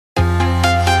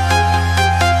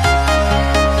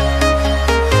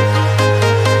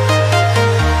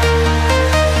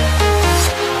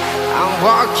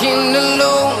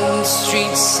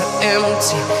so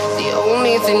empty. The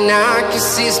only thing I can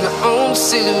see is my own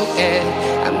silhouette.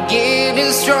 I'm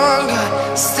getting stronger,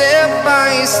 step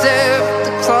by step.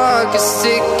 The clock is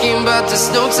ticking, but there's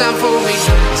no time for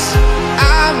regrets.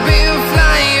 I've been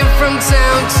flying from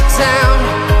town to town,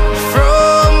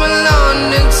 from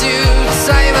London to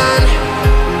Taiwan.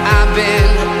 I've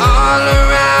been all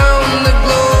around the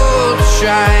globe,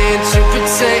 trying to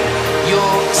protect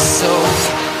your soul.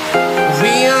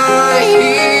 We are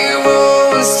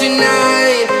heroes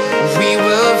tonight. We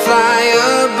will fly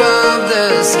above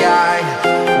the sky.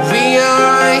 We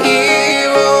are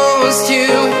heroes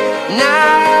tonight.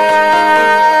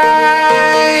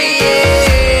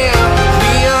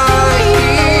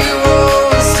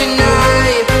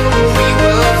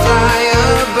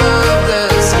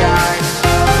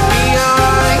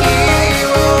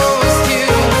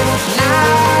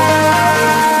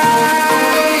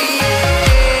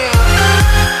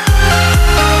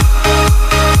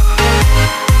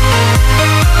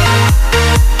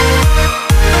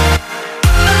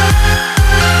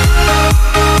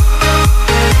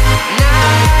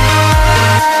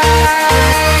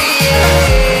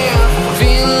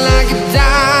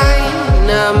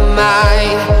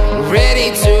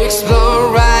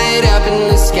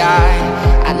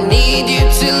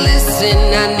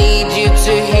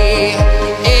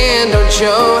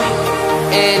 Show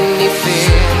any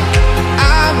fear.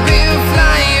 I've been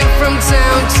flying from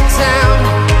town to town,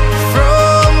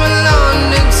 from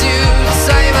London to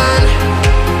Taiwan.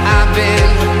 I've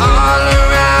been all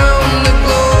around the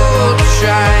globe,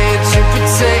 trying to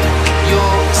protect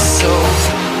your soul.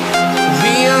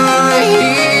 We are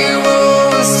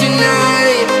heroes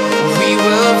tonight. We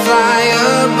will fly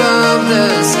above the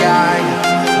sky.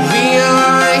 We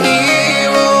are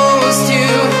heroes tonight.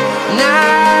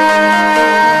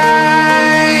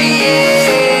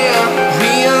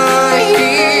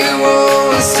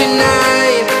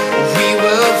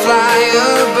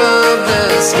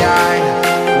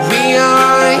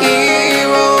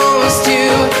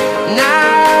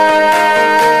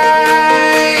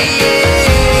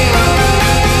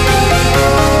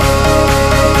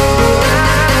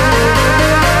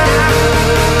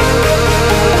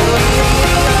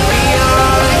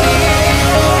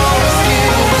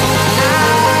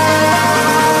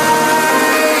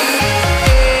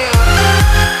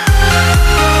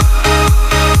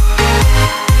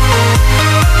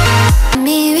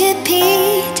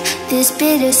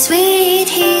 Bittersweet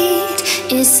heat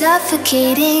is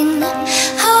suffocating.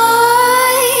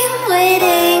 I'm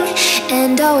waiting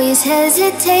and always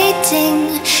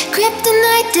hesitating.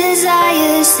 Kryptonite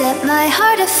desires set my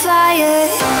heart afire.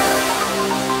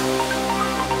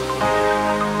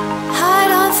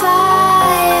 Heart on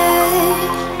fire.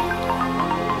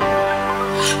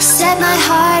 Set my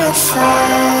heart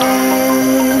afire.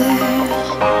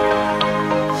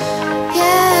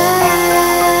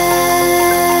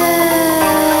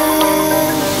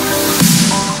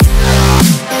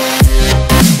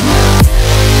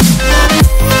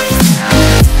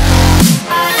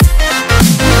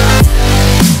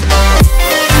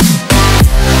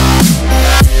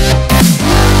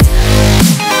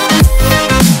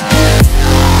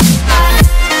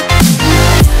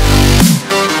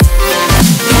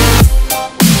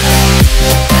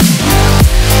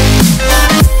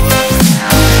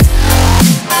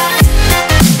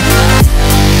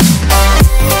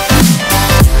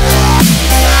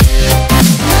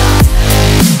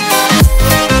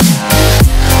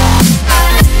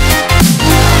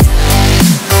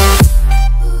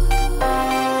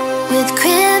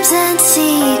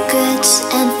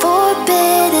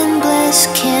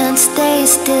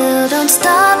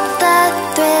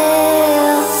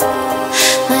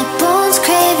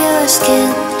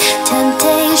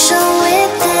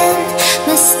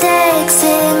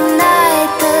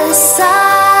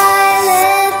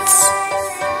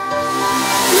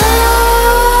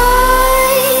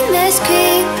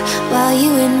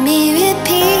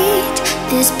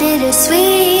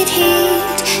 Bittersweet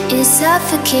heat is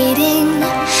suffocating.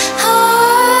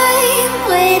 I'm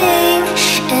waiting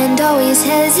and always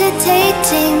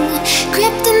hesitating.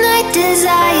 Kryptonite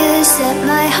desires set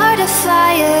my heart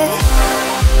afire.